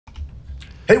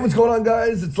Hey, what's going on,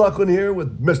 guys? It's Luclin here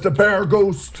with Mr.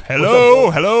 Bereghost.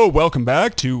 Hello. Welcome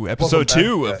back to episode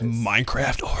 2 of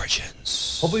Minecraft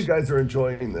Origins. Hopefully you guys are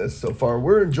enjoying this so far.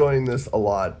 We're enjoying this a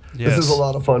lot. Yes. This is a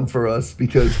lot of fun for us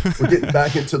because we're getting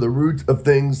back into the root of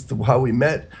things, to how we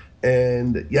met.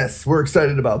 And yes, we're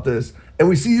excited about this. And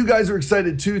we see you guys are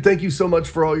excited too. Thank you so much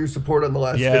for all your support on the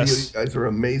last video. You guys are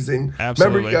amazing.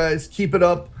 Absolutely. Remember, you guys, keep it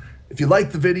up. If you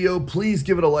like the video, please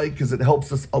give it a like because it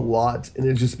helps us a lot and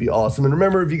it'd just be awesome. And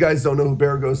remember, if you guys don't know who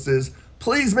Bereghost is,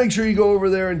 please make sure you go over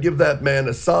there and give that man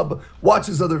a sub. Watch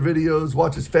his other videos,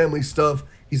 watch his family stuff.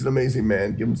 He's an amazing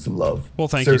man. Give him some love. Well,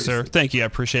 thank you, sir. Thank you. I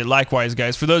appreciate it. Likewise,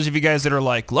 guys. For those of you guys that are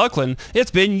like, Luclin, it's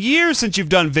been years since you've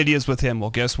done videos with him.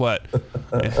 Well, guess what?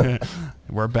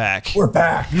 We're back. We're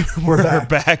back. We're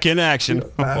back in action.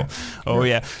 Oh,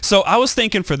 yeah. So I was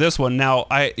thinking for this one, now,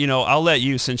 I'll let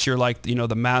you, since you're like,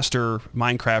 the master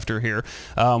Minecrafter here.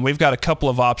 We've got a couple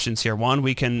of options here. One,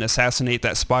 we can assassinate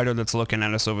that spider that's looking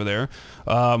at us over there.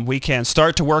 We can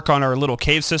start to work on our little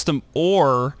cave system,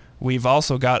 or we've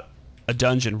also got a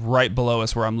dungeon right below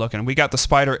us where I'm looking. We got the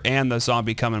spider and the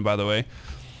zombie coming, by the way.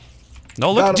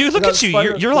 No, look, dude, look at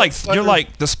you. You're like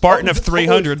the Spartan of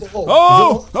 300.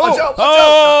 Oh,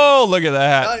 look at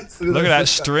that. Nice. Look at that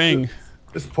string.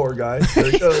 This poor guy.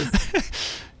 There he goes.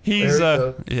 He's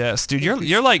yes, dude.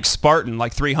 You're like Spartan,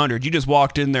 like 300. You just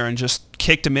walked in there and just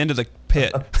kicked him into the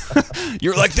pit.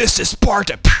 You're like, this is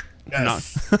Sparta.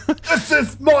 Yes. This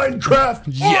is Minecraft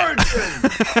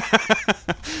Origins.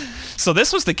 So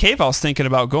this was the cave I was thinking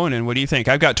about going in. What do you think?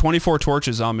 I've got 24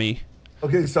 torches on me.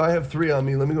 Okay, so I have 3 on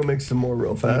me. Let me go make some more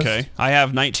real fast. Okay, I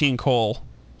have 19 coal.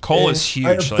 Coal is huge.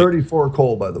 I have 34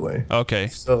 coal, by the way. Okay.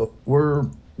 So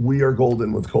we are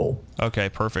golden with coal. Okay,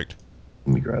 perfect.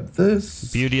 Let me grab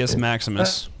this. Beauteous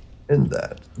Maximus. And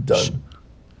that. Done.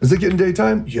 Is it getting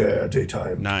daytime? Yeah,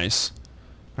 daytime. Nice.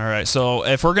 All right, so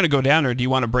if we're going to go down there, do you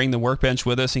want to bring the workbench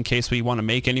with us in case we want to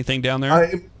make anything down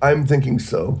there? I'm thinking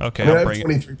so. Okay, I have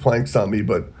 23 planks on me,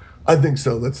 but I think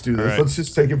so. Let's do this. Right. Let's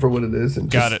just take it for what it is.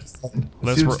 And got it.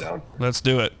 Let's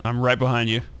do it. I'm right behind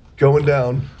you. Going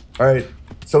down. All right.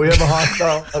 So we have a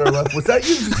hostile on our left. Was that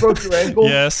you who just broke your ankle?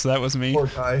 Yes, that was me. Poor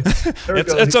guy.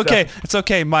 It's okay. It's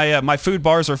okay. My food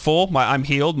bars are full. I'm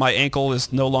healed. My ankle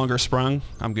is no longer sprung.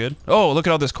 I'm good. Oh, look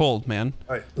at all this coal, man.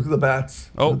 All right. Look at the bats.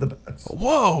 Oh. Look at the bats.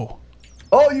 Whoa.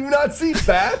 Oh, you've not seen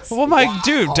bats? Well,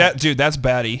 dude, that's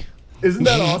batty. Isn't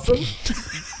that awesome?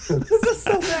 This is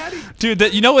so batty. Dude,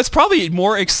 it's probably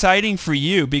more exciting for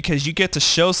you because you get to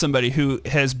show somebody who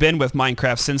has been with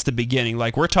Minecraft since the beginning.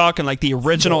 Like, we're talking like the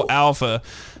original alpha,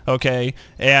 okay?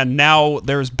 And now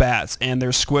there's bats and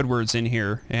there's Squidwards in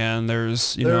here and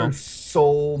there's, there's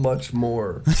so much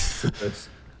more to this.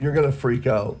 You're going to freak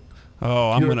out.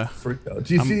 Oh, I'm gonna freak out.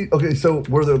 Do you see? Okay, so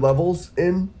were there levels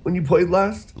in when you played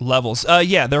last? Levels.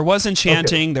 Yeah, there was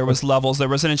enchanting. Okay. There was levels. There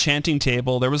was an enchanting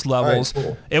table. There was levels. Right,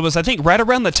 cool. It was, I think, right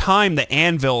around the time the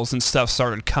anvils and stuff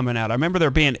started coming out. I remember there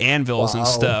being anvils and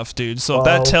stuff, dude. So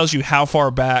that tells you how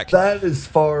far back. That is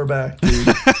far back, dude.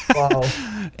 Wow.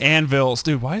 Anvils,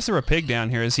 dude. Why is there a pig down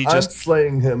here? Is he just I'm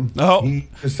slaying him? Oh, he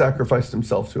just sacrificed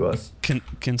himself to us.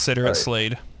 Consider it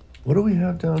slayed. What do we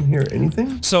have down here?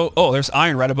 Anything? So, there's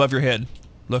iron right above your head.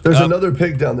 Look There's up. another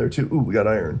pig down there, too. Ooh, we got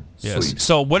iron. Yes. Sweet.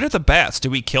 So, what are the bats?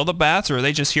 Do we kill the bats, or are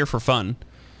they just here for fun?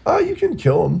 You can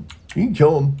kill them. You can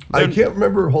kill them. I can't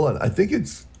remember. Hold on. I think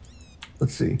it's...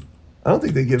 Let's see. I don't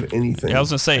think they give anything. Yeah, I was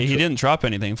going to say, he didn't drop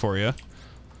anything for you.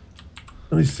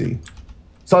 Let me see.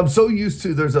 So, I'm so used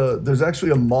to... There's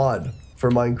actually a mod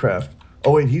for Minecraft.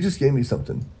 Oh, wait. He just gave me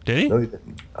something. Did he? No, he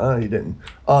didn't. He didn't.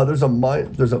 There's a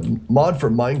mod for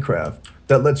Minecraft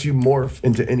that lets you morph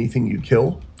into anything you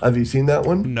kill. Have you seen that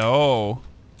one? No.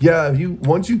 Yeah,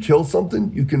 once you kill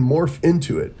something, you can morph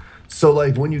into it. So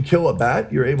like when you kill a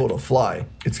bat, you're able to fly.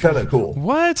 It's kind of cool.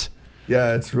 What?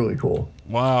 Yeah, it's really cool.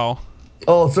 Wow.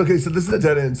 Oh, it's okay. So this is a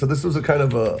dead end. So this was a kind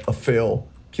of a fail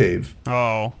cave.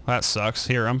 Oh, that sucks.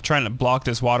 Here, I'm trying to block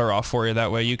this water off for you.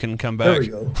 That way you can come back. There we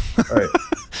go. All right.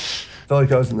 Felt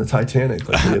like I was in the Titanic.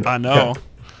 Like, I know.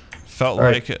 Felt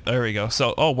like it. There we go.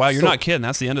 So, oh wow, you're not kidding.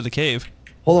 That's the end of the cave.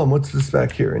 Hold on, what's this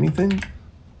back here? Anything?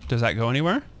 Does that go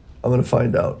anywhere? I'm gonna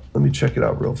find out. Let me check it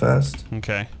out real fast.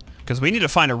 Okay. Because we need to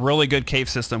find a really good cave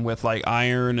system with like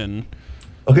iron and...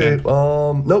 Okay,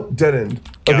 nope, dead end.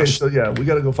 Gosh. Okay, so yeah, we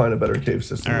gotta go find a better cave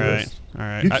system. All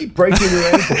right. You keep breaking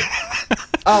your ankle.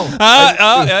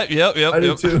 Ow. Yep. I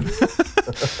do too.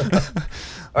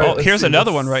 All right, here's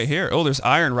another one right here. Oh, there's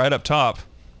iron right up top.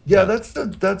 Yeah, that's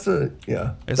a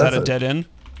yeah. Is that a dead end?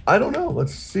 I don't know.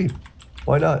 Let's see.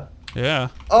 Why not? Yeah.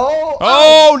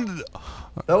 Oh!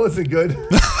 That wasn't good.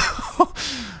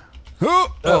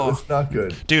 That was not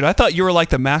good. Dude, I thought you were like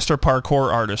the master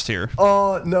parkour artist here.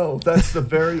 Oh, no. That's the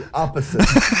very opposite.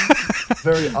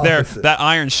 Very opposite. There, that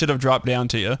iron should have dropped down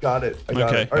to you. Got it. I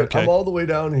got it. All right, I'm all the way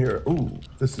down here. Ooh,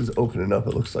 this is opening up,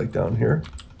 it looks like, down here.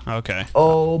 Okay.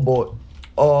 Oh, boy.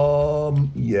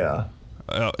 Yeah.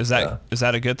 Is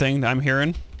that a good thing I'm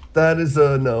hearing? That is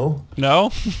a no.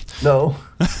 No? No.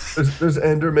 There's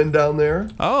Enderman down there.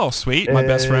 Oh, sweet. My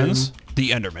best friends.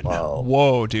 The Enderman. Wow.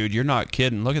 Whoa, dude, you're not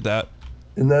kidding. Look at that.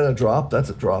 Isn't that a drop? That's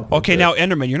a drop. Right okay, there. now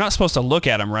Enderman, you're not supposed to look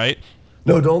at him, right?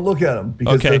 No, don't look at them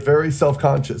because they're very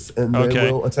self-conscious and they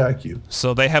will attack you.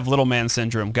 So they have little man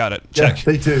syndrome. Got it. Check.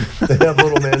 Yeah, they do. They have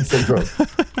little man syndrome.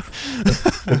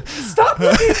 Stop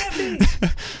looking at me.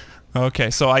 Okay,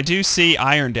 so I do see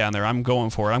iron down there. I'm going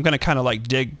for it. I'm going to kind of like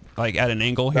dig like at an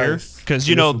angle here. Because,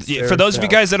 you know, for those of you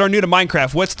guys that are new to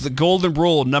Minecraft, what's the golden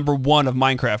rule number 1 of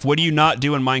Minecraft? What do you not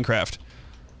do in Minecraft?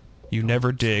 You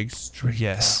never dig.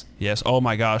 Yes. Yes. Oh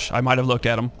my gosh. I might have looked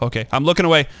at him. Okay. I'm looking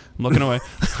away. I'm looking away.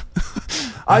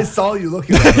 I saw you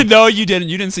looking at him. No, you didn't.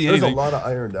 You didn't see anything. There's a lot of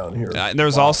iron down here.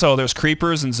 There's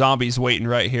creepers and zombies waiting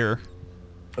right here.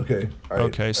 Okay. All right.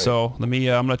 Okay. So let me.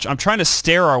 I'm trying to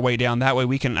stair our way down. That way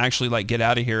we can actually like get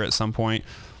out of here at some point.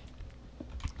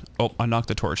 Oh, I knocked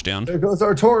the torch down. There goes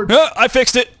our torch. I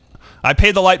fixed it. I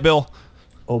paid the light bill.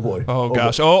 Oh boy. Oh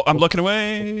gosh. Boy. Oh, I'm looking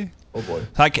away. Oh boy.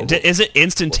 Like, is it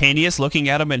instantaneous looking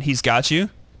at him and he's got you?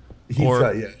 He's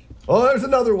got you. Oh, there's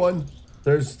another one.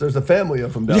 There's a family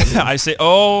of them down here. I say,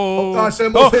 oh. Oh gosh, I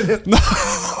almost hit him.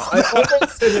 I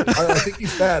almost hit him. I think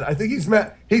he's mad. I think he's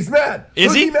mad. He's mad.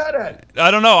 Who's he mad at? I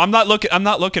don't know. I'm not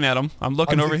looking at him. I'm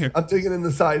looking over here. I'm digging in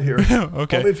the side here.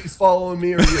 Okay. Tell me if he's following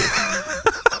me or you.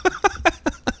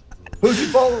 Who's he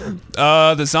following?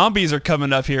 The zombies are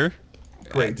coming up here.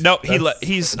 Great. No,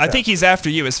 he's. I think he's after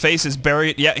you. His face is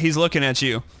buried. Yeah, he's looking at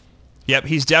you. Yep,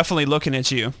 he's definitely looking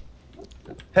at you.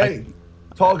 Hey,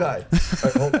 tall guy. All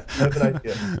right, hold on. I have an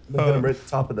idea. I'm gonna hit him right at the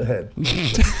top of the head.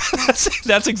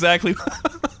 That's exactly.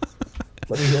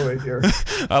 Let me go right here.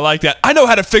 I like that. I know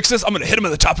how to fix this. I'm gonna hit him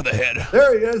at the top of the head.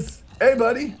 There he is. Hey,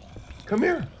 buddy, come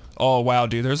here. Oh wow,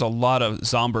 dude. There's a lot of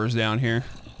zombers down here.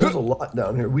 There's a lot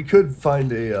down here. We could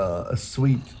find a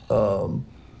sweet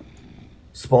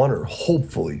spawner,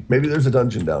 hopefully. Maybe there's a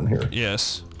dungeon down here.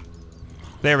 Yes.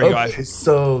 There we go.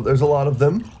 So there's a lot of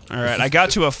them. All right, I got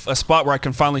to a spot where I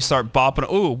can finally start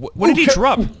bopping. Ooh, what did he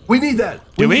drop? We need that.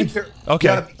 Do we? Okay.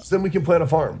 Yeah, then we can plant a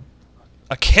farm.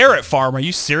 A carrot farm? Are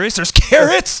you serious? There's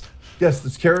carrots? Yes,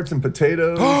 there's carrots and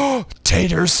potatoes. Oh,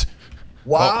 taters.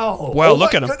 Wow. Oh, well,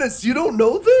 look at him. Goodness, you don't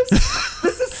know this?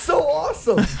 This is so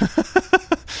awesome.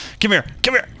 Come here.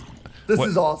 Come here. This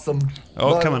is awesome.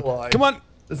 Oh, come on. Come on.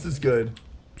 This is good.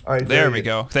 All right, there we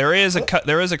go. There is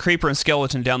a creeper and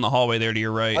skeleton down the hallway there to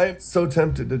your right. I am so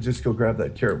tempted to just go grab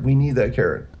that carrot. We need that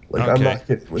carrot. Like, I'm not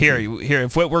kidding with you. Here.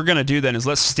 If what we're gonna do then is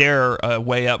let's stair a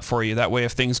way up for you. That way,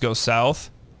 if things go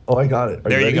south. Oh, I got it.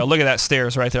 There you go. Look at that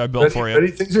stairs right there. I built for you. Ready?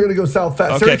 Things are gonna go south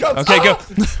fast. Okay. Here it comes. Okay. Go.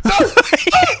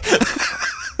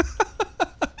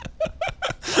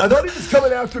 I thought he was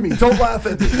coming after me. Don't laugh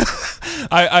at me.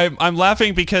 I'm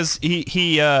laughing because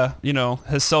he you know,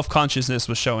 his self-consciousness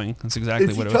was showing. That's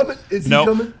exactly what it was. Is he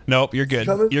coming? Nope, you're good.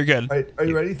 You're good. All right, are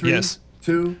you ready? 3,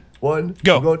 2, 1.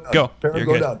 Go. Go. You're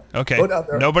good. Down. Okay. Go down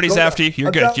there. Nobody's after you.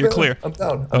 You're good. You're clear. I'm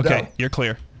down. Okay, you're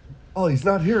clear. Oh, he's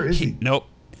not here, is he? Nope.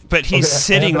 But he's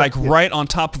sitting like right on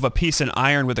top of a piece of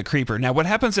iron with a creeper. Now, what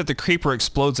happens if the creeper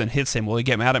explodes and hits him? Will he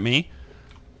get mad at me?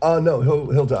 No,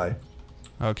 he'll die.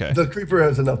 Okay. The creeper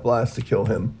has enough blast to kill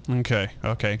him. Okay.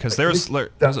 Because there's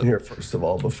down here first of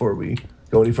all before we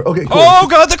go any further. Okay. Cool. Oh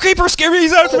God, the creeper scared me.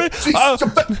 He's after me.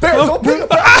 Bear, don't bring him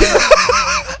back.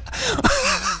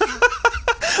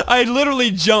 I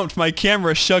literally jumped. My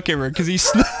camera shook everywhere because he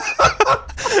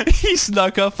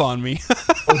snuck up on me.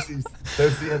 Oh, jeez.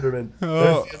 There's the Enderman.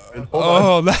 There's the Enderman.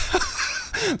 Hold on.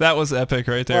 That was epic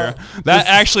right there. That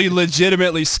actually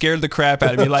legitimately scared the crap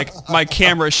out of me. Like, my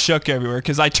camera shook everywhere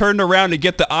because I turned around to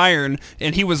get the iron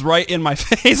and he was right in my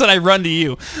face and I run to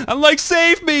you. I'm like,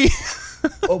 save me.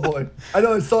 Oh boy. I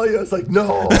know, I saw you. I was like,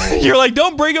 no. You're like,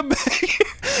 don't bring him back.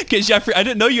 Because I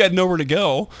didn't know you had nowhere to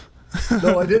go.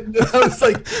 No, I didn't.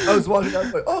 I was walking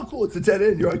out like, oh cool, it's a dead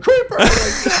end. You're like, creeper. I'm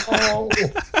like, no.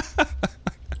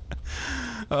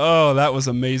 Oh, that was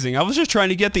amazing. I was just trying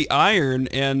to get the iron,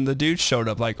 and the dude showed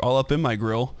up, like, all up in my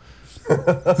grill.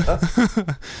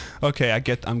 Okay,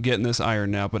 I'm getting this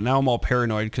iron now, but now I'm all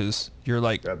paranoid because you're,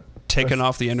 like, taking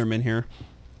off the Enderman here.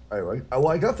 All right. Well,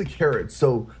 I got the carrot,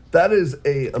 so that is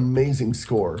a amazing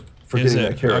score for getting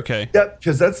that carrot. Okay. Yep,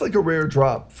 because that's like a rare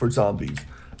drop for zombies.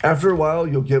 After a while,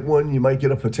 you'll get one. You might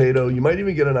get a potato. You might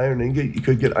even get an iron ingot. You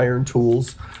could get iron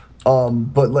tools.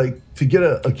 But like to get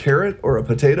a carrot or a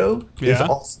potato is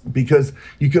awesome because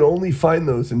you can only find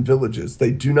those in villages.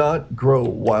 They do not grow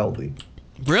wildly.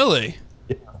 Really?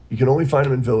 Yeah. You can only find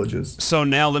them in villages. So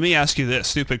now let me ask you this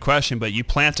stupid question, but you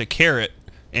plant a carrot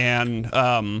and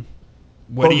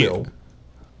what do you...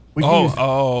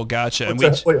 Oh, gotcha. And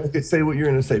wait, okay, say what you're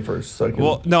going to say first. So I can...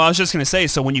 Well, no, I was just going to say,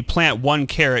 so when you plant one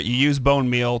carrot, you use bone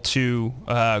meal to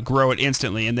grow it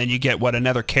instantly, and then you get, what,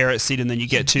 another carrot seed, and then you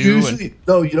get two? Usually,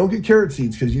 no, you don't get carrot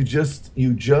seeds because you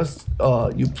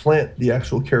plant the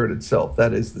actual carrot itself.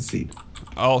 That is the seed.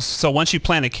 Oh, so once you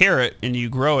plant a carrot and you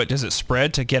grow it, does it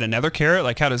spread to get another carrot?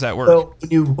 Like, how does that work? So when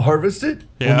you harvest it,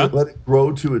 yeah, let it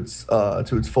grow to its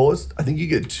fullest, I think you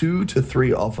get 2 to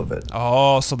 3 off of it.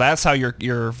 Oh, so that's how your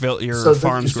so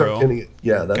farms grow.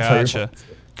 Yeah, that's how your farms grow.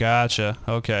 Gotcha.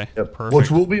 Okay. Yep. Perfect. Which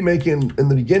we'll be making in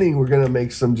the beginning. We're gonna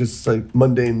make some just like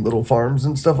mundane little farms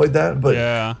and stuff like that. But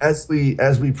as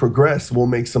we progress, we'll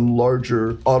make some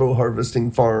larger auto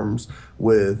harvesting farms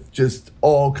with just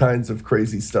all kinds of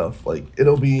crazy stuff. Like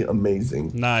it'll be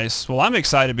amazing. Nice. Well, I'm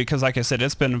excited because, like I said,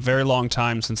 it's been a very long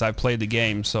time since I played the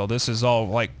game, so this is all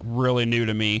like really new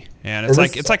to me, and it's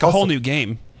like awesome. A whole new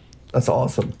game. That's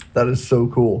awesome. That is so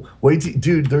cool.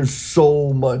 Dude, there's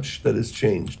so much that has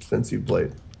changed since you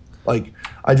played. Like,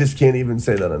 I just can't even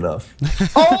say that enough.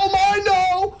 Oh my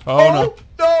no! Oh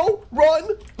no! Run!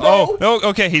 No. Oh,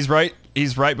 okay. He's right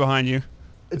behind you.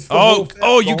 It's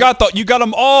the you got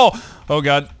them all. Oh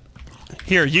god.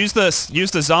 Here, use the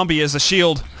zombie as a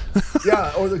shield.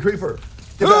 Yeah, or the creeper.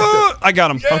 Get back I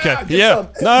got him. Yeah, okay. Yeah.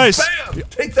 Some. Nice. Bam!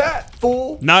 Take that,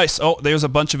 fool. Nice. Oh, there's a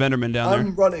bunch of Endermen down there.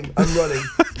 I'm running.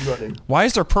 Why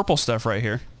is there purple stuff right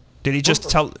here? Did he just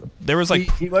tell? There was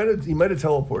like he might have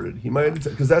teleported. He might have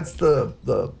because that's the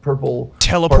purple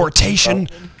teleportation.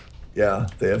 Yeah,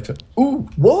 they have to. Ooh,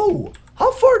 whoa!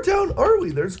 How far down are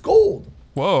we? There's gold.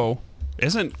 Whoa!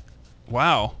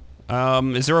 Wow.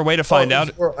 Is there a way to find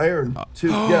out? Or iron too.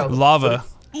 Yeah. Lava.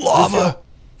 Lava.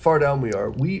 Far down we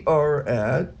are. We are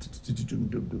at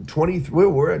 23.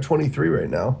 We're at 23 right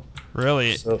now.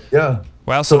 Really? So, yeah.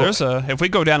 Wow. So there's if we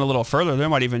go down a little further, there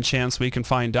might even chance we can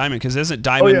find diamond. Because isn't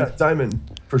diamond? Oh yeah,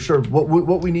 diamond for sure.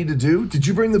 What we need to do? Did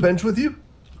you bring the bench with you?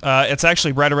 It's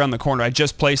actually right around the corner. I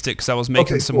just placed it because I was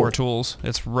making some more tools.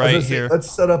 It's right here. Let's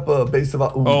set up a base of.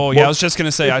 Yeah, I was just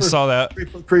gonna say creeper, I saw that.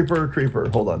 Creeper.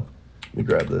 Hold on. Let me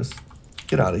grab this.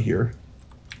 Get out of here.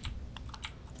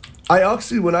 I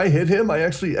actually, when I hit him, I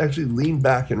actually leaned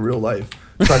back in real life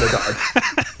trying to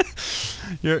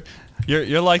dodge.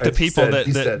 You're like the people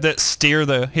that steer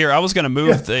the. Here, I was gonna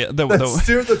move the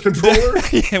steer the controller.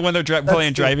 Yeah, when they're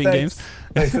playing driving games.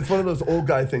 Thanks. It's one of those old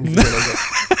guy things.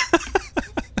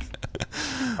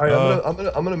 All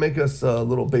right, I'm gonna make us a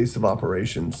little base of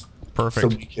operations.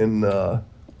 Perfect.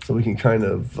 So we can kind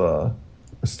of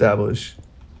establish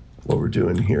what we're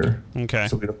doing here. Okay.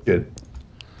 So we don't get.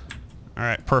 All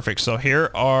right, perfect. So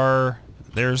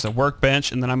there's a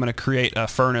workbench, and then I'm going to create a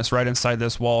furnace right inside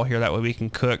this wall here. That way we can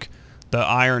cook the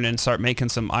iron and start making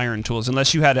some iron tools.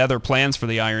 Unless you had other plans for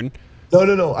the iron.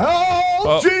 No.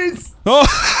 Oh, jeez! Oh,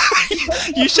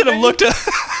 you should have looked at.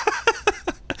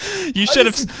 You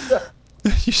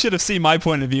should have seen my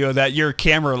point of view of that. Your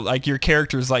camera, like your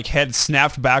character's like head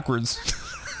snapped backwards.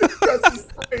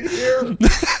 Right here.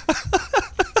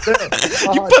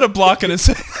 You put a block in his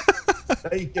head.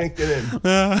 Now you can't get in.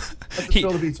 That's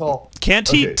to be tall. Can't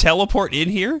he teleport in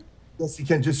here? Yes, he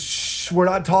can. Just shh. We're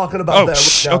not talking about that.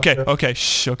 Shh. Okay.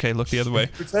 Shh. Okay. Look the other way.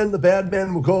 Pretend the bad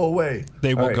men will go away.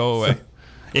 They will go away.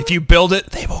 If you build it,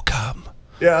 they will come.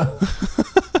 Yeah. All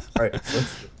right. So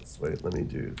let's do it this way. Let me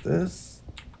do this.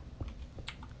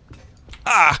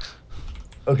 Ah.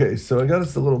 Okay. So I got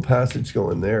us a little passage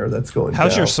going there. That's going.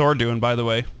 How's your sword doing, by the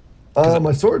way?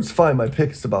 My sword's fine. My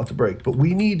pick's about to break, but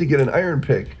we need to get an iron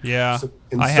pick. Yeah, so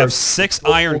I have 6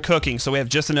 iron cooking, so we have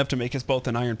just enough to make us both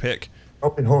an iron pick.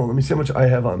 Oh, wait, hold on. Let me see how much I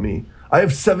have on me. I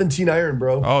have 17 iron,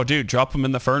 bro. Oh, dude, drop them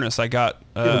in the furnace. I got.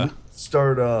 I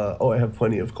have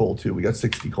plenty of coal too. We got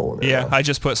 60 coal in there. Yeah, now. I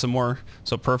just put some more.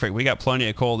 So perfect. We got plenty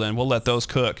of coal. Then we'll let those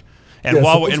cook. And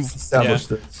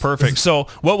perfect. So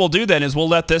what we'll do then is we'll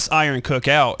let this iron cook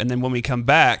out, and then when we come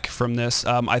back from this,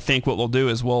 I think what we'll do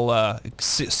is we'll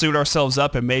suit ourselves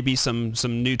up and maybe some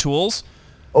new tools.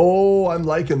 Oh, I'm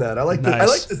liking that. I like I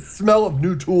like the smell of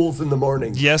new tools in the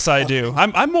morning. Yes, I do.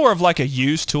 I'm more of like a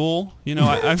used tool, you know.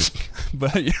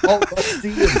 But all rusty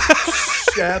and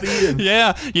shabby and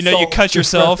yeah, you know, you cut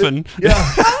yourself and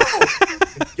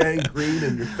gangrene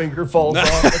and your finger falls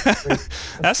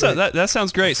off. That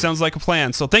sounds great. Sounds like a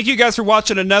plan. So thank you guys for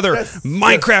watching another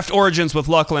Minecraft Origins with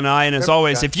Luclin and I. And as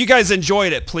always, if you guys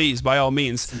enjoyed it, please, by all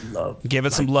means, give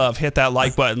it some love. Hit that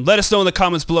like button. Let us know in the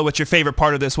comments below what your favorite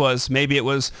part of this was. Maybe it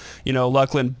was, you know,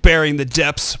 Luclin burying the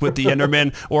depths with the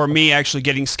Enderman, or me actually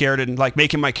getting scared and like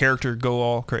making my character go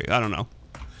all crazy. I don't know.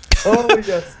 Oh,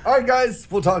 yes. All right, guys.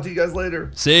 We'll talk to you guys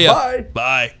later. See ya. Bye.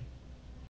 Bye.